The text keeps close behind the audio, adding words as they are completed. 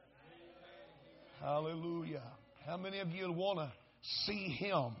Hallelujah. How many of you want to see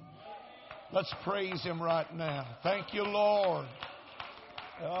Him? Let's praise Him right now. Thank you, Lord.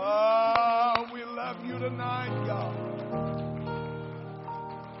 Oh, we love you tonight, God.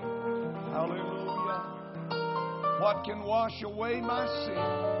 Hallelujah. What can wash away my sin?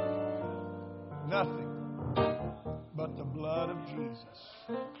 Nothing but the blood of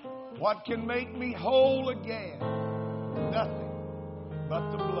Jesus. What can make me whole again? Nothing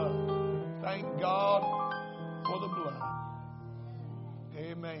but the blood. Thank God for the blood.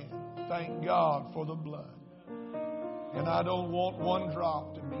 Amen. Thank God for the blood. And I don't want one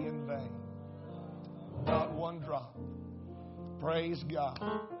drop to be in vain. Not one drop. Praise God.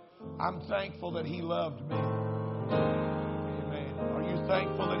 I'm thankful that He loved me. Amen. Are you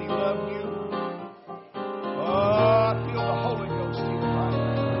thankful that He loved you? Oh, I feel the Holy Ghost here right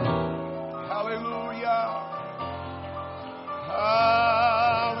now. Hallelujah.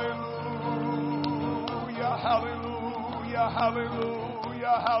 Hallelujah. Hallelujah.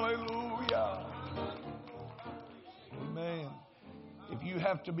 Hallelujah. Hallelujah. Amen. If you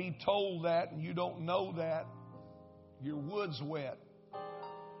have to be told that and you don't know that, your wood's wet.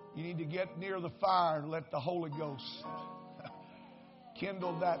 You need to get near the fire and let the Holy Ghost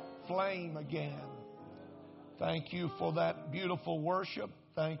kindle that flame again. Thank you for that beautiful worship.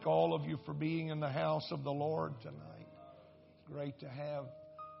 Thank all of you for being in the house of the Lord tonight. It's great to have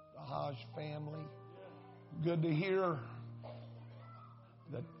the Hodge family. Good to hear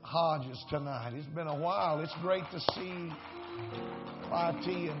the Hodges tonight. It's been a while. It's great to see YT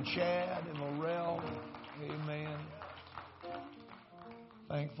and Chad and Laurel. Amen.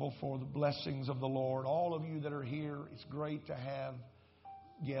 Thankful for the blessings of the Lord. All of you that are here, it's great to have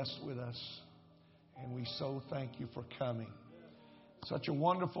guests with us. And we so thank you for coming. Such a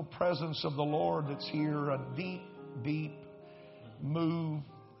wonderful presence of the Lord that's here. A deep, deep move,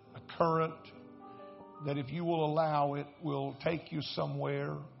 a current that if you will allow it will take you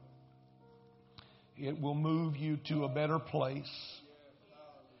somewhere. It will move you to a better place.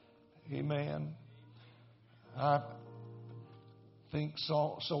 Amen. I think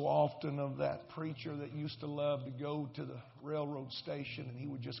so often of that preacher that used to love to go to the railroad station, and he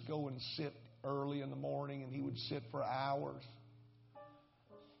would just go and sit early in the morning, and he would sit for hours.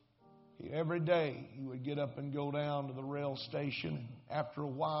 Every day he would get up and go down to the rail station. After a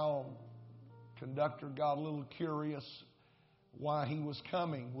while, conductor got a little curious why he was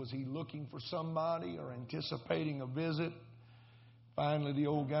coming. Was he looking for somebody or anticipating a visit? Finally, the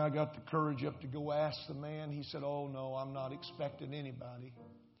old guy got the courage up to go ask the man. He said, "Oh, no, I'm not expecting anybody."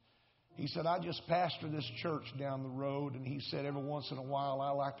 He said, "I just pastor this church down the road." And he said, "Every once in a while, I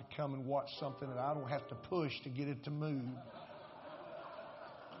like to come and watch something that I don't have to push to get it to move."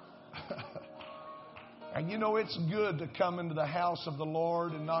 And you know, it's good to come into the house of the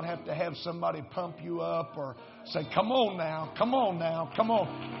Lord and not have to have somebody pump you up or say, "Come on now, come on now, come on."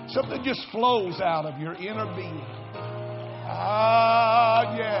 Something just flows out of your inner being.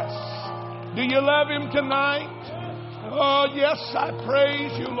 Ah, yes. Do you love Him tonight? Oh, yes, I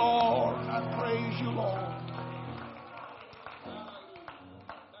praise you, Lord. I praise you, Lord.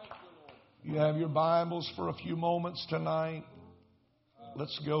 You have your Bibles for a few moments tonight.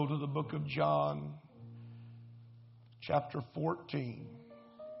 Let's go to the book of John, chapter 14.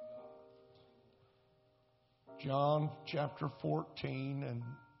 John chapter 14, and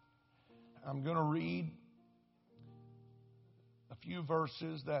I'm going to read a few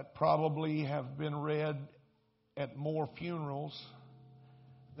verses that probably have been read at more funerals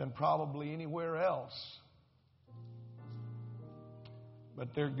than probably anywhere else.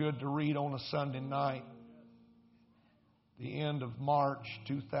 But they're good to read on a Sunday night. The end of March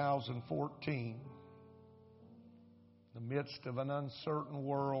 2014. In the midst of an uncertain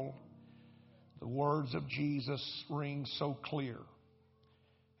world, the words of Jesus ring so clear.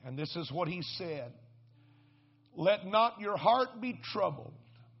 And this is what He said. "Let not your heart be troubled.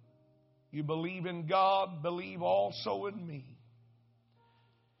 You believe in God, believe also in me.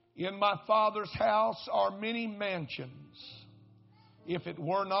 In my Father's house are many mansions. If it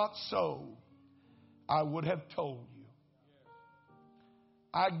were not so, I would have told you.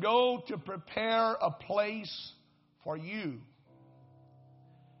 I go to prepare a place for you.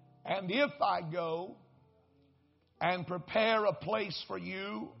 And if I go and prepare a place for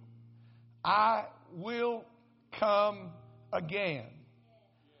you, I will come again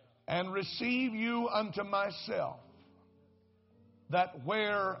and receive you unto myself, that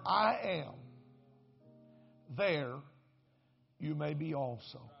where I am, there you may be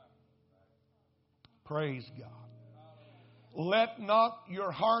also." Praise God. Let not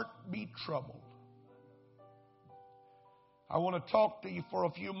your heart be troubled. I want to talk to you for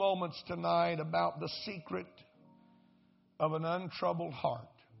a few moments tonight about the secret of an untroubled heart.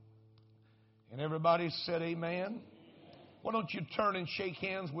 And everybody said amen. Why don't you turn and shake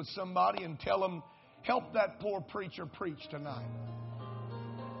hands with somebody and tell them, help that poor preacher preach tonight.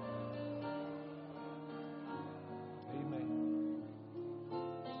 Amen.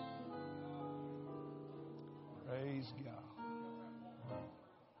 Praise God.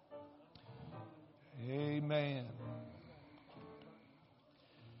 Amen.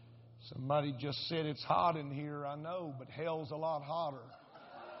 Somebody just said it's hot in here, I know, but hell's a lot hotter.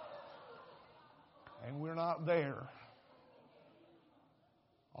 And we're not there.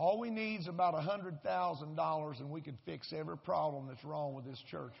 All we need is about $100,000 and we can fix every problem that's wrong with this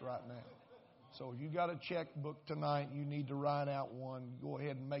church right now. So if you got a checkbook tonight, you need to write out one. Go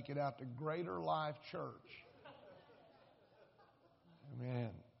ahead and make it out to Greater Life Church.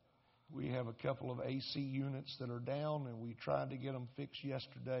 Amen. We have a couple of AC units that are down, and we tried to get them fixed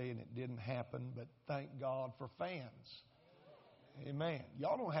yesterday, and it didn't happen. But thank God for fans. Amen.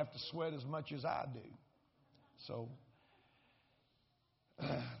 Y'all don't have to sweat as much as I do. So,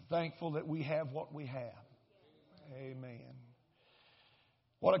 thankful that we have what we have. Amen.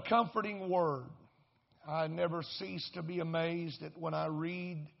 What a comforting word. I never cease to be amazed that when I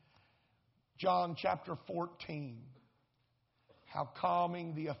read John chapter 14, how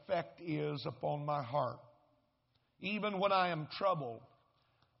calming the effect is upon my heart. Even when I am troubled,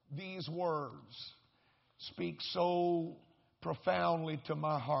 these words speak so profoundly to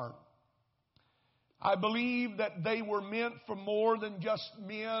my heart. I believe that they were meant for more than just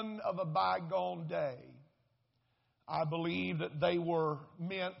men of a bygone day. I believe that they were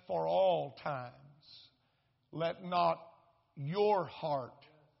meant for all times. Let not your heart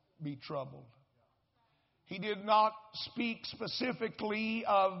be troubled. He did not speak specifically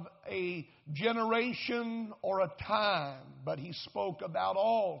of a generation or a time, but he spoke about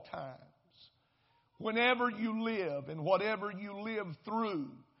all times. Whenever you live and whatever you live through,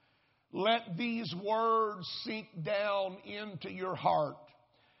 let these words sink down into your heart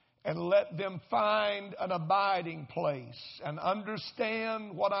and let them find an abiding place and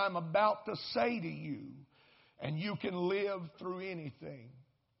understand what I'm about to say to you, and you can live through anything.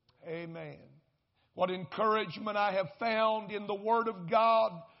 Amen. What encouragement I have found in the Word of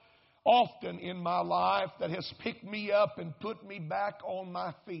God often in my life that has picked me up and put me back on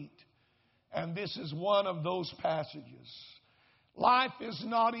my feet. And this is one of those passages. Life is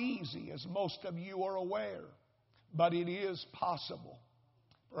not easy, as most of you are aware, but it is possible.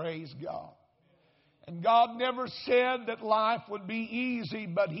 Praise God. And God never said that life would be easy,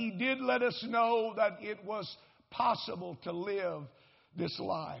 but He did let us know that it was possible to live this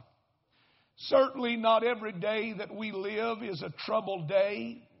life. Certainly not every day that we live is a troubled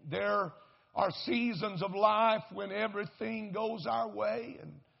day. There are seasons of life when everything goes our way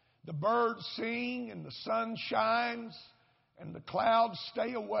and the birds sing and the sun shines and the clouds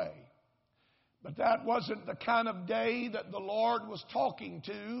stay away. But that wasn't the kind of day that the Lord was talking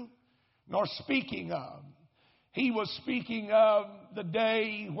to nor speaking of. He was speaking of the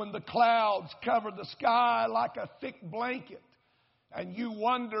day when the clouds cover the sky like a thick blanket. And you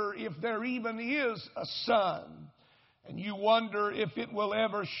wonder if there even is a sun. And you wonder if it will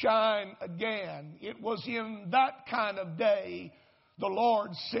ever shine again. It was in that kind of day the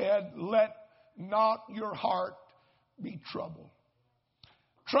Lord said, let not your heart be troubled.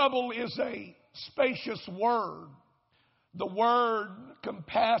 Trouble is a spacious word. The word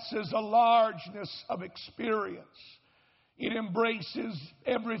compasses a largeness of experience. It embraces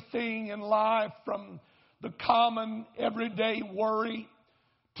everything in life from the common everyday worry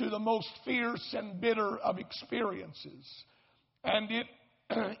to the most fierce and bitter of experiences. And it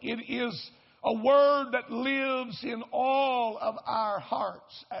is a word that lives in all of our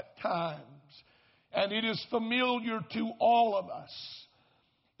hearts at times. And it is familiar to all of us.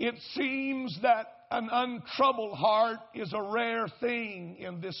 It seems that an untroubled heart is a rare thing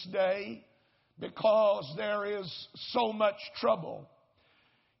in this day because there is so much trouble.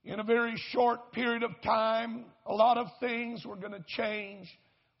 In a very short period of time, a lot of things were going to change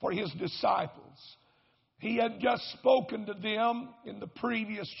for His disciples. He had just spoken to them in the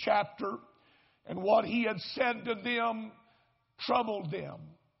previous chapter, and what He had said to them troubled them.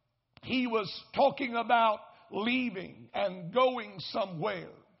 He was talking about leaving and going somewhere,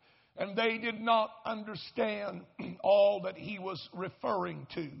 and they did not understand all that He was referring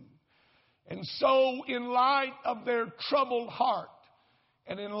to. And so, in light of their troubled heart,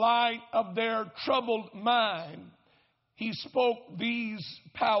 and in light of their troubled mind, He spoke these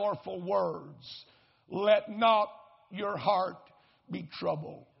powerful words. Let not your heart be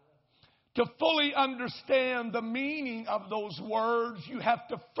troubled. To fully understand the meaning of those words, you have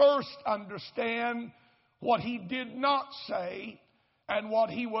to first understand what he did not say and what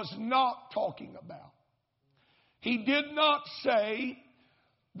he was not talking about. He did not say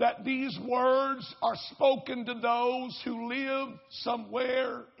that these words are spoken to those who live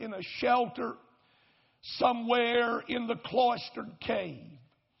somewhere in a shelter, somewhere in the cloistered cave.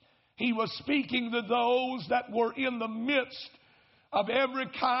 He was speaking to those that were in the midst of every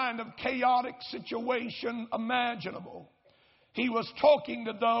kind of chaotic situation imaginable. He was talking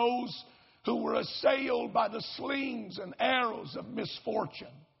to those who were assailed by the slings and arrows of misfortune.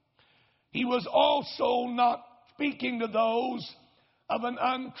 He was also not speaking to those of an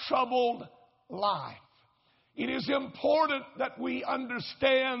untroubled life. It is important that we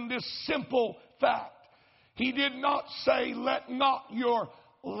understand this simple fact. He did not say, let not your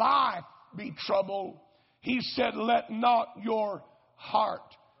life be troubled. He said, let not your heart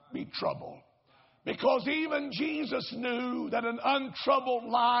be troubled. Because even Jesus knew that an untroubled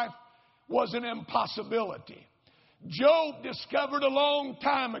life was an impossibility. Job discovered a long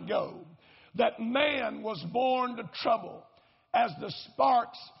time ago that man was born to trouble as the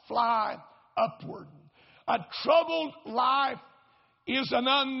sparks fly upward. A troubled life is an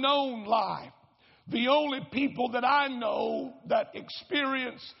unknown life. The only people that I know that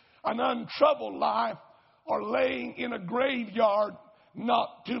experience an untroubled life are laying in a graveyard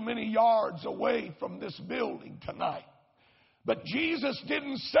not too many yards away from this building tonight. But Jesus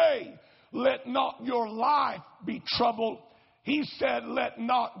didn't say, let not your life be troubled. He said, let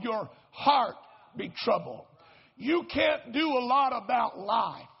not your heart be troubled. You can't do a lot about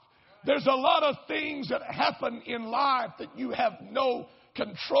life. There's a lot of things that happen in life that you have no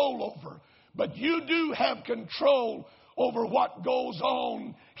control over. But you do have control over what goes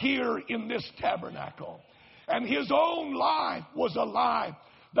on here in this tabernacle. And his own life was a life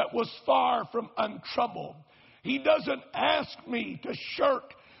that was far from untroubled. He doesn't ask me to shirk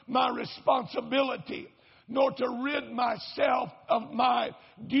my responsibility, nor to rid myself of my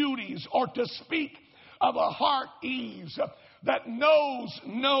duties, or to speak of a heart ease that knows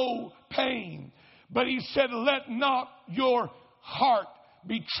no pain. But he said, let not your heart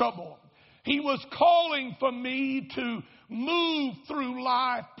be troubled. He was calling for me to move through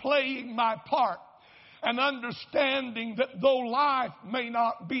life playing my part and understanding that though life may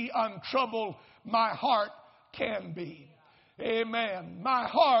not be untroubled, my heart can be. Amen. My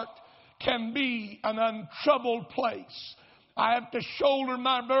heart can be an untroubled place. I have to shoulder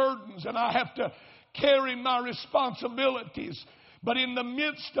my burdens and I have to carry my responsibilities. But in the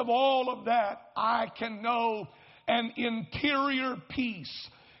midst of all of that, I can know an interior peace.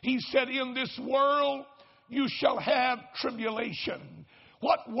 He said, in this world you shall have tribulation.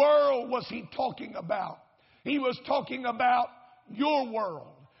 What world was he talking about? He was talking about your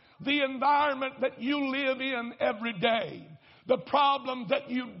world, the environment that you live in every day, the problem that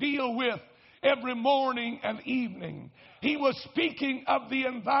you deal with every morning and evening. He was speaking of the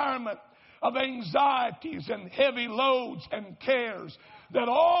environment of anxieties and heavy loads and cares that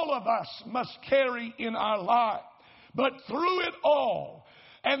all of us must carry in our life. But through it all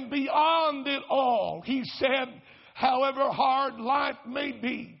and beyond it all, he said, however hard life may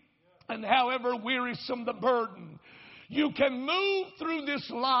be and however wearisome the burden, you can move through this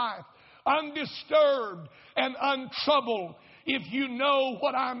life undisturbed and untroubled if you know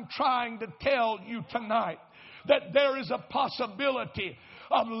what I'm trying to tell you tonight. That there is a possibility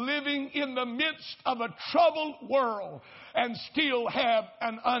of living in the midst of a troubled world and still have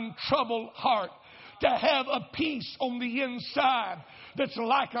an untroubled heart. To have a peace on the inside that's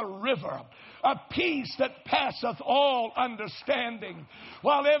like a river. A peace that passeth all understanding.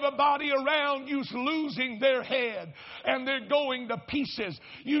 While everybody around you's losing their head and they're going to pieces,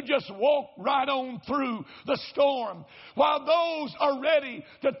 you just walk right on through the storm. While those are ready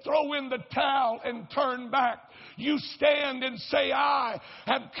to throw in the towel and turn back, you stand and say, I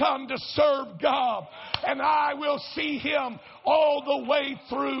have come to serve God, and I will see Him all the way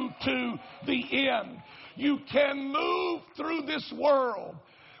through to the end. You can move through this world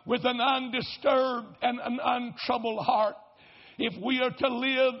with an undisturbed and an untroubled heart. If we are to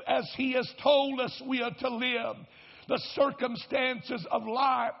live as He has told us we are to live, the circumstances of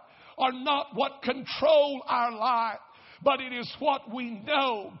life are not what control our life, but it is what we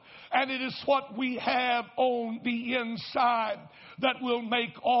know and it is what we have on the inside that will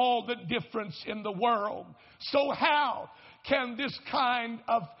make all the difference in the world. So how can this kind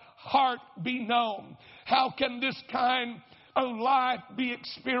of heart be known? How can this kind of life be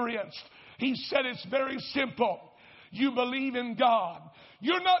experienced? He said it's very simple. You believe in God.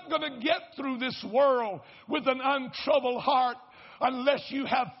 You're not going to get through this world with an untroubled heart unless you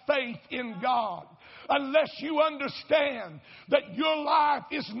have faith in God, unless you understand that your life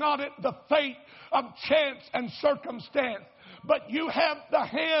is not at the fate of chance and circumstance, but you have the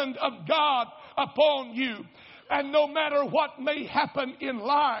hand of God upon you. And no matter what may happen in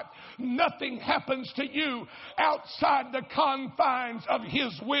life, nothing happens to you outside the confines of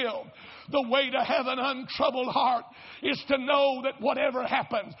His will. The way to have an untroubled heart is to know that whatever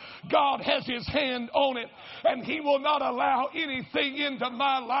happens, God has His hand on it. And He will not allow anything into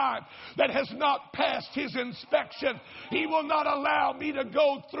my life that has not passed His inspection. He will not allow me to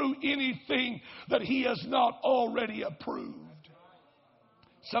go through anything that He has not already approved.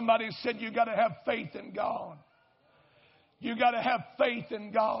 Somebody said you got to have faith in God. You got to have faith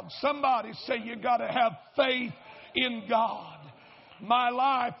in God. Somebody say you got to have faith in God. My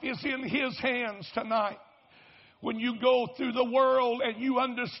life is in His hands tonight. When you go through the world and you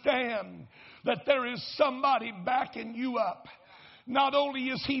understand that there is somebody backing you up, not only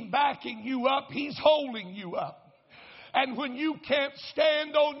is He backing you up, He's holding you up. And when you can't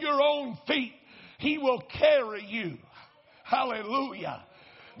stand on your own feet, He will carry you. Hallelujah.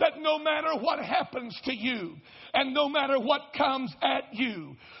 That no matter what happens to you and no matter what comes at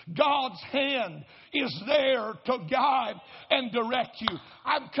you, God's hand is there to guide and direct you.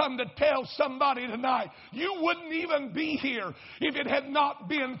 I've come to tell somebody tonight, you wouldn't even be here if it had not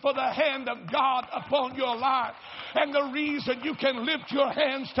been for the hand of God upon your life. And the reason you can lift your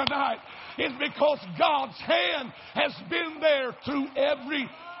hands tonight is because God's hand has been there through every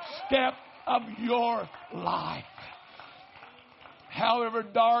step of your life. However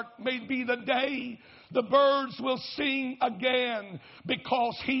dark may be the day, the birds will sing again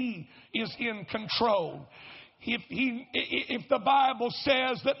because He is in control. If the Bible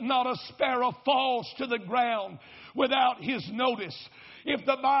says that not a sparrow falls to the ground without His notice, if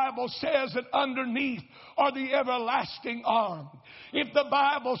the Bible says that underneath are the everlasting arm, if the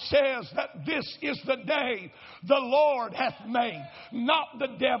Bible says that this is the day the Lord hath made, not the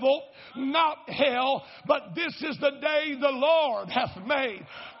devil, not hell, but this is the day the Lord hath made,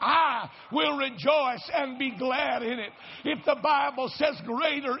 I will rejoice and be glad in it. If the Bible says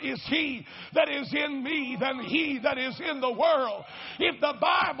greater is He that is in me than he that is in the world, if the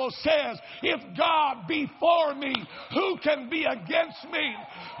Bible says if God be for me, who can be against me?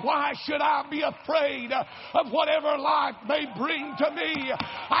 Why should I be afraid of whatever life may bring to me?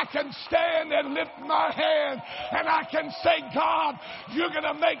 I can stand and lift my hand and I can say, God, you're going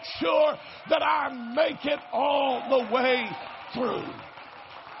to make sure that I make it all the way through.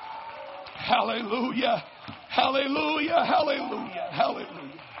 Hallelujah, hallelujah, hallelujah,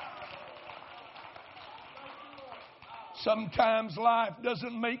 hallelujah. Sometimes life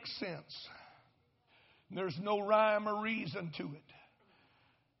doesn't make sense. There's no rhyme or reason to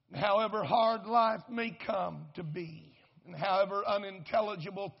it. However hard life may come to be, and however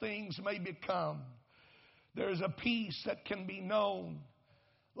unintelligible things may become, there's a peace that can be known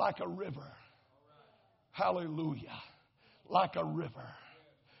like a river. Hallelujah. Like a river.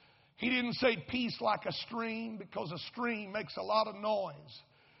 He didn't say peace like a stream, because a stream makes a lot of noise,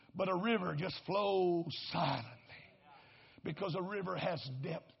 but a river just flows silently because a river has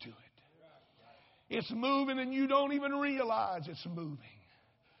depth to it. It's moving and you don't even realize it's moving.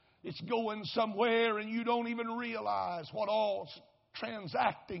 It's going somewhere and you don't even realize what all's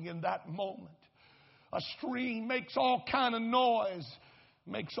transacting in that moment. A stream makes all kind of noise,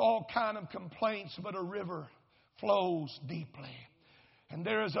 makes all kind of complaints, but a river flows deeply. And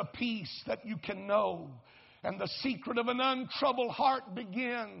there is a peace that you can know. And the secret of an untroubled heart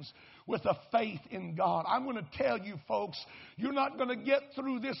begins with a faith in God. I'm going to tell you, folks, you're not going to get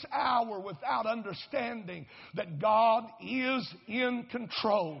through this hour without understanding that God is in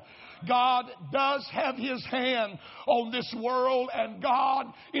control. God does have His hand on this world, and God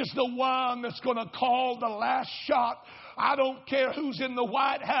is the one that's going to call the last shot. I don't care who's in the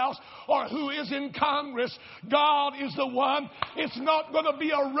White House or who is in Congress. God is the one. It's not going to be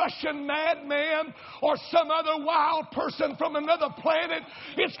a Russian madman or some other wild person from another planet.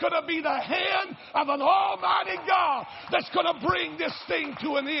 It's going to be the hand of an almighty God that's going to bring this thing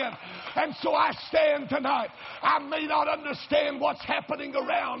to an end. And so I stand tonight. I may not understand what's happening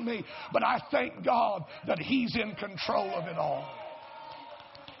around me, but I thank God that He's in control of it all.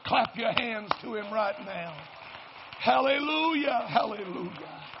 Clap your hands to Him right now. Hallelujah,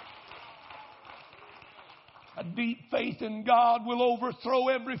 hallelujah. A deep faith in God will overthrow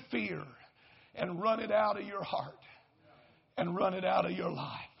every fear and run it out of your heart and run it out of your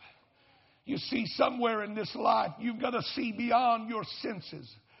life. You see, somewhere in this life, you've got to see beyond your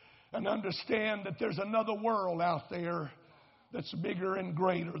senses and understand that there's another world out there that's bigger and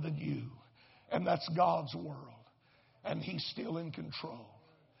greater than you, and that's God's world. and He's still in control.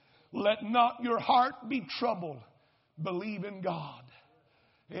 Let not your heart be troubled. Believe in God.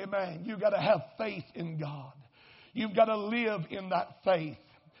 Amen. You've got to have faith in God. You've got to live in that faith.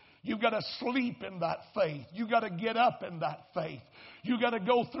 You've got to sleep in that faith. You've got to get up in that faith. You've got to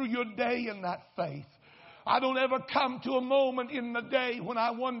go through your day in that faith. I don't ever come to a moment in the day when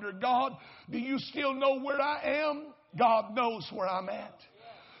I wonder, God, do you still know where I am? God knows where I'm at.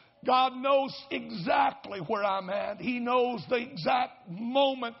 God knows exactly where I'm at. He knows the exact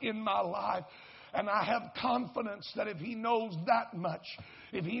moment in my life. And I have confidence that if He knows that much,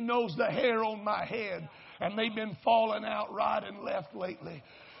 if He knows the hair on my head, and they've been falling out right and left lately.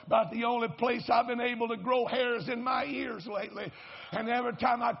 About the only place I've been able to grow hair is in my ears lately. And every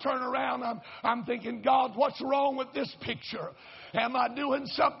time I turn around, I'm thinking, God, what's wrong with this picture? Am I doing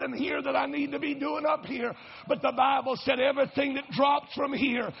something here that I need to be doing up here? But the Bible said everything that drops from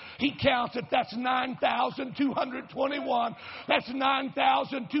here, He counts it. That's 9,221. That's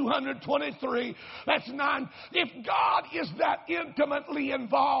 9,223. That's 9. If God is that intimately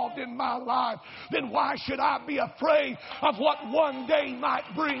involved in my life, then why should I be afraid of what one day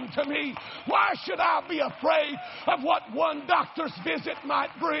might bring to me? Why should I be afraid of what one doctor's visit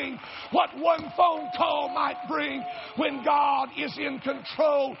might bring? What one phone call might bring when God is in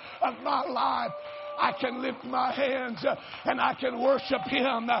control of my life? I can lift my hands and I can worship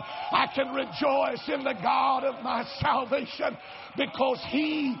Him. I can rejoice in the God of my salvation because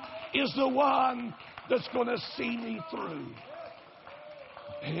He is the one that's going to see me through.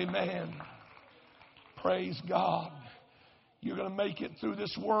 Amen. Praise God. You're going to make it through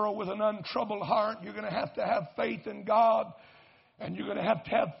this world with an untroubled heart. You're going to have faith in God, and you're going to have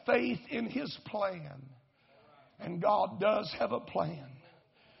faith in His plan. And God does have a plan.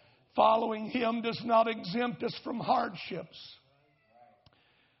 Following Him does not exempt us from hardships.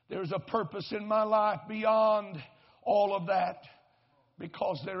 There's a purpose in my life beyond all of that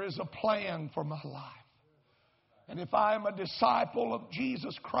because there is a plan for my life. And if I am a disciple of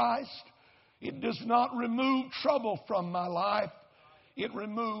Jesus Christ, it does not remove trouble from my life. It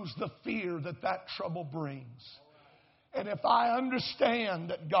removes the fear that trouble brings. And if I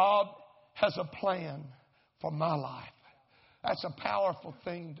understand that God has a plan for my life, that's a powerful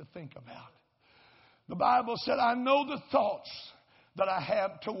thing to think about. The Bible said, I know the thoughts that I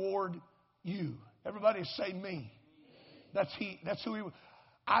have toward you. Everybody say me. That's who He was.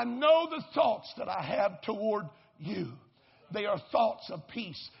 I know the thoughts that I have toward you. They are thoughts of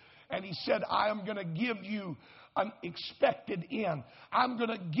peace. And He said, I am going to give you an expected end. I'm going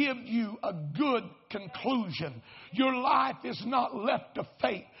to give you a good conclusion. Your life is not left to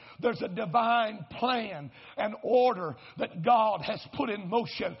fate. There's a divine plan and order that God has put in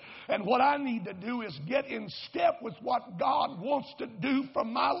motion. And what I need to do is get in step with what God wants to do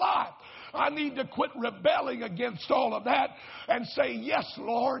from my life. I need to quit rebelling against all of that and say, yes,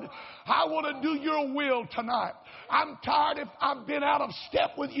 Lord, I want to do your will tonight. I'm tired if I've been out of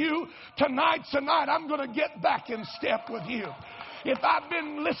step with you. Tonight's the night I'm going to get back in step with you. If I've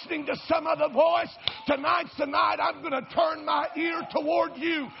been listening to some other voice, tonight's the night I'm going to turn my ear toward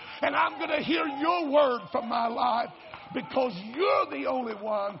you and I'm going to hear your word from my life because you're the only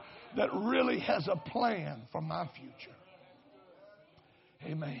one that really has a plan for my future.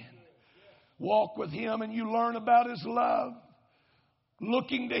 Amen. Walk with Him and you learn about His love.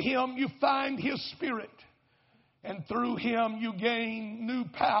 Looking to Him, you find His Spirit. And through Him, you gain new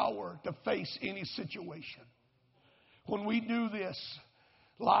power to face any situation. When we do this,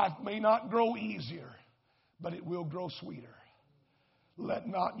 life may not grow easier, but it will grow sweeter. Let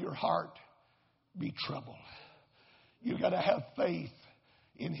not your heart be troubled. You've got to have faith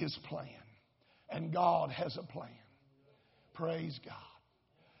in His plan. And God has a plan. Praise God.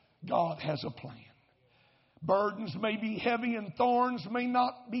 God has a plan. Burdens may be heavy and thorns may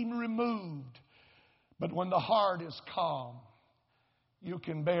not be removed. But when the heart is calm, you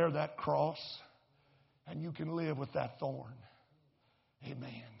can bear that cross and you can live with that thorn.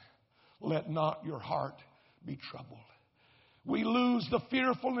 Amen. Let not your heart be troubled. We lose the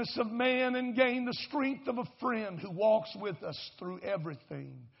fearfulness of man and gain the strength of a friend who walks with us through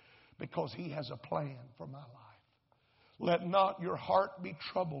everything because He has a plan for my life. Let not your heart be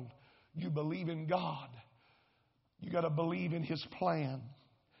troubled. You believe in God. You got to believe in His plan.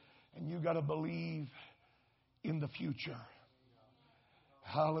 And you got to believe in the future.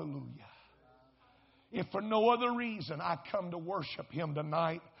 Hallelujah. If for no other reason, I come to worship Him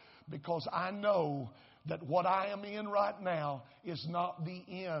tonight because I know that what I am in right now is not the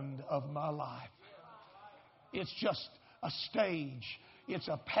end of my life. It's just a stage. It's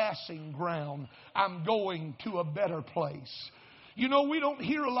a passing ground. I'm going to a better place. You know, we don't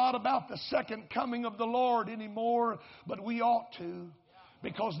hear a lot about the second coming of the Lord anymore, but we ought to.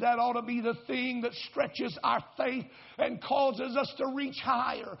 Because that ought to be the thing that stretches our faith and causes us to reach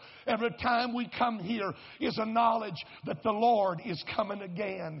higher. Every time we come here is a knowledge that the Lord is coming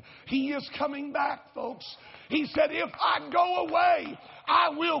again. He is coming back, folks. He said, if I go away, I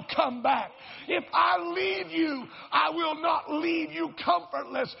will come back. If I leave you, I will not leave you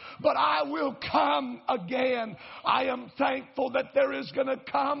comfortless, but I will come again. I am thankful that there is going to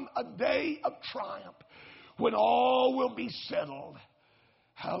come a day of triumph when all will be settled.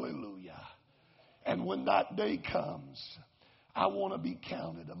 Hallelujah. And when that day comes, I want to be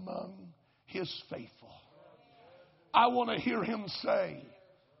counted among His faithful. I want to hear Him say,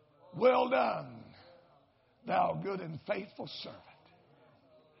 well done, thou good and faithful servant.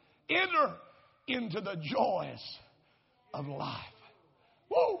 Enter into the joys of life.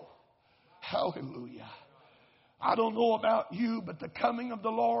 Whoa! Hallelujah. I don't know about you, but the coming of the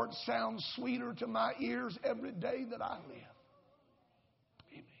Lord sounds sweeter to my ears every day that I live.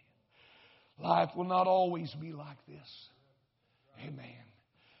 Life will not always be like this. Amen.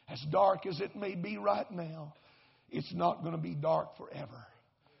 As dark as it may be right now, it's not going to be dark forever.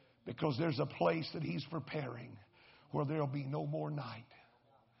 Because there's a place that He's preparing where there'll be no more night.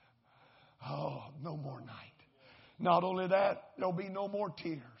 Oh, no more night. Not only that, there'll be no more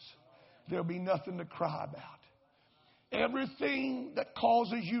tears. There'll be nothing to cry about. Everything that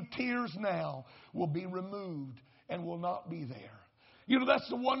causes you tears now will be removed and will not be there. You know, that's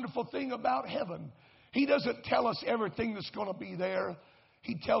the wonderful thing about heaven. He doesn't tell us everything that's going to be there.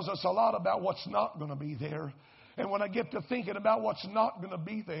 He tells us a lot about what's not going to be there. And when I get to thinking about what's not going to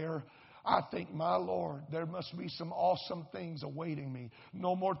be there, I think, my Lord, there must be some awesome things awaiting me.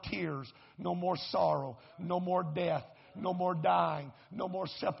 No more tears, no more sorrow, no more death, no more dying, no more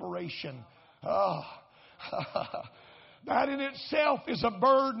separation. That in itself is a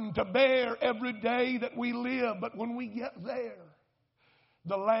burden to bear every day that we live. But when we get there,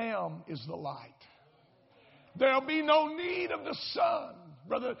 the Lamb is the light. There'll be no need of the sun.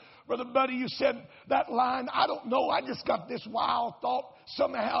 Brother Buddy, you said that line. I don't know. I just got this wild thought.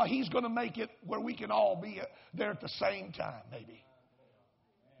 Somehow He's going to make it where we can all be there at the same time, maybe.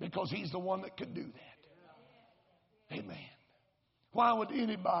 Because He's the one that could do that. Amen. Why would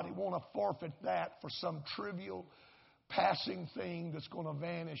anybody want to forfeit that for some trivial, passing thing that's going to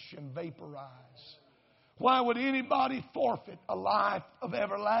vanish and vaporize? Why would anybody forfeit a life of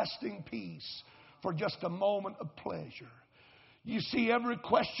everlasting peace for just a moment of pleasure? You see, every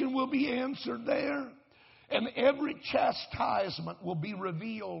question will be answered there, and every chastisement will be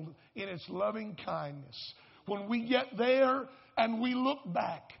revealed in its loving kindness. When we get there and we look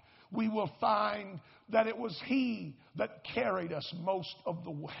back, we will find that it was He that carried us most of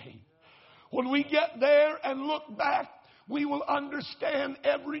the way. When we get there and look back, we will understand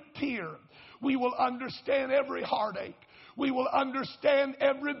every tear. We will understand every heartache. We will understand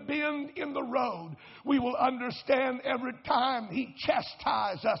every bend in the road. We will understand every time He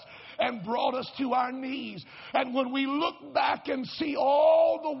chastised us and brought us to our knees. And when we look back and see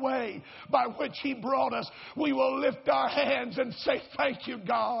all the way by which He brought us, we will lift our hands and say, thank you,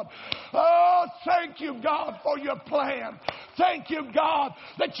 God. Oh, thank you, God, for your plan. Thank you, God,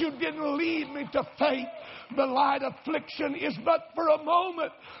 that you didn't leave me to fate. The light affliction is but for a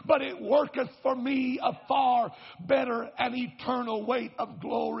moment, but it worketh for me a far better and eternal weight of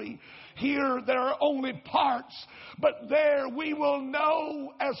glory. Here there are only parts, but there we will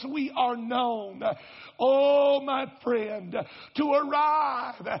know as we are known. Oh, my friend, to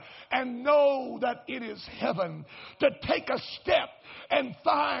arrive and know that it is heaven, to take a step and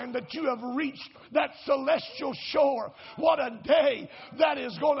find that you have reached that celestial shore. What a day that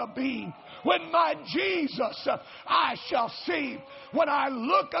is going to be when my Jesus I shall see, when I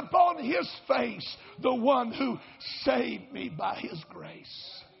look upon His face, the one who saved me by His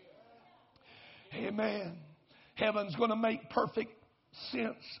grace. Amen. Heaven's going to make perfect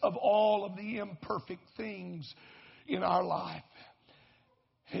sense of all of the imperfect things in our life.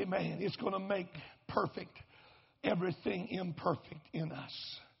 Amen. It's going to make perfect everything imperfect in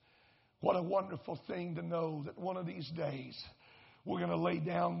us. What a wonderful thing to know that one of these days we're going to lay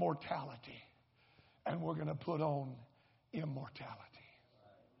down mortality and we're going to put on immortality.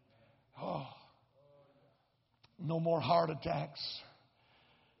 Oh, no more heart attacks.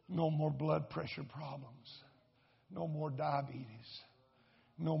 No more blood pressure problems. No more diabetes.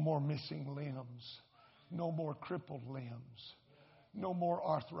 No more missing limbs. No more crippled limbs. No more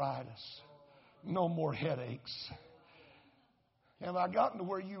arthritis. No more headaches. Have I gotten to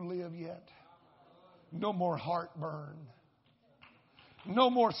where you live yet? No more heartburn. No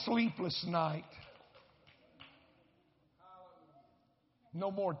more sleepless night.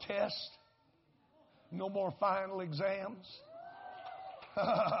 No more tests. No more final exams.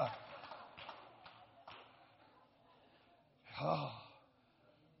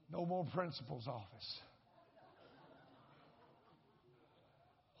 No more principal's office.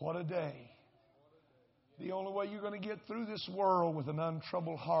 What a day. The only way you're going to get through this world with an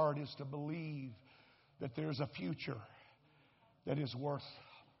untroubled heart is to believe that there's a future that is worth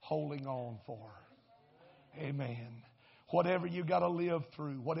holding on for. Amen. Whatever you've got to live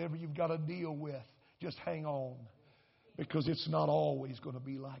through, whatever you've got to deal with, just hang on, because it's not always going to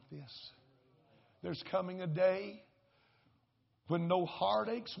be like this. There's coming a day when no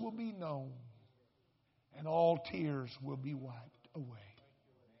heartaches will be known and all tears will be wiped away.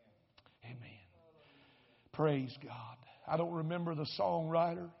 Amen. Praise God. I don't remember the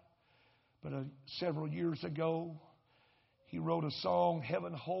songwriter, but several years ago, he wrote a song,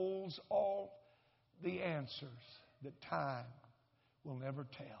 Heaven Holds All the Answers that Time Will Never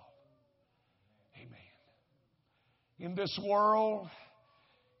Tell. Amen. In this world,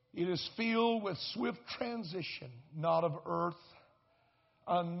 it is filled with swift transition, not of earth,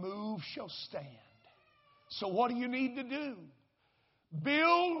 unmoved shall stand. So what do you need to do?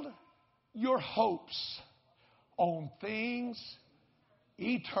 Build your hopes on things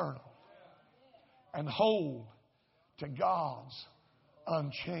eternal and hold to God's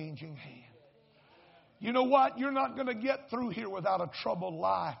unchanging hand. You know what? You're not going to get through here without a troubled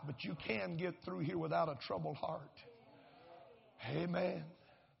life, but you can get through here without a troubled heart. Amen.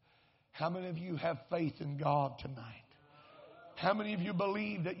 How many of you have faith in God tonight? How many of you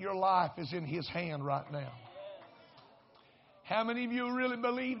believe that your life is in His hand right now? How many of you really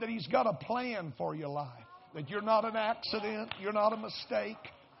believe that He's got a plan for your life? That you're not an accident, you're not a mistake,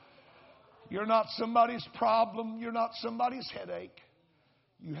 you're not somebody's problem, you're not somebody's headache.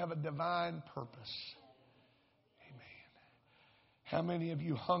 You have a divine purpose. Amen. How many of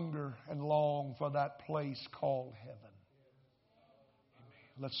you hunger and long for that place called heaven?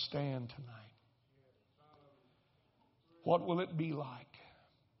 Amen. Let's stand tonight. What will it be like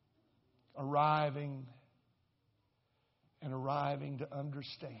arriving to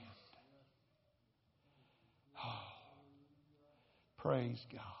understand? Oh, praise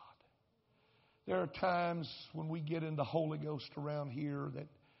God. There are times when we get into Holy Ghost around here that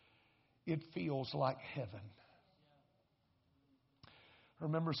it feels like heaven. I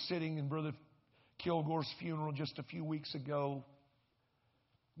remember sitting in Brother Kilgore's funeral just a few weeks ago.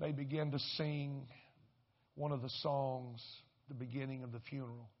 They began to sing one of the songs, the beginning of the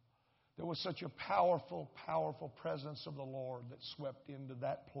funeral. There was such a powerful, powerful presence of the Lord that swept into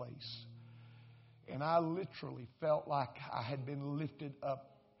that place. And I literally felt like I had been lifted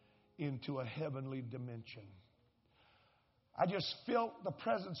up into a heavenly dimension. I just felt the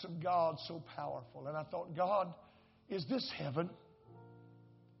presence of God so powerful. And I thought, God, is this heaven?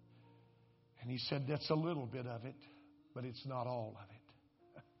 And He said, that's a little bit of it, but it's not all of it.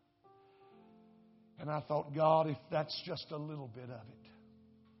 And I thought, God, if that's just a little bit of it,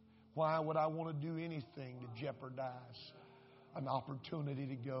 why would I want to do anything to jeopardize an opportunity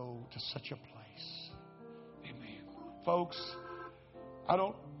to go to such a place? Amen. Folks, I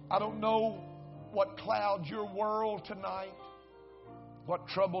don't know what clouds your world tonight, what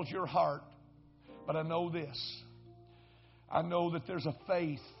troubles your heart, but I know this. I know that there's a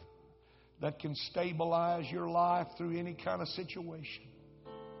faith that can stabilize your life through any kind of situation.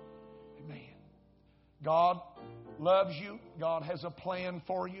 Amen. God loves you. God has a plan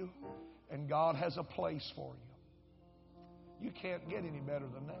for you. And God has a place for you. You can't get any better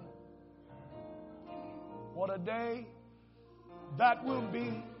than that. What a day that will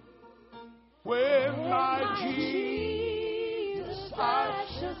be when my Jesus I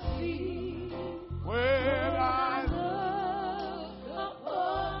shall see.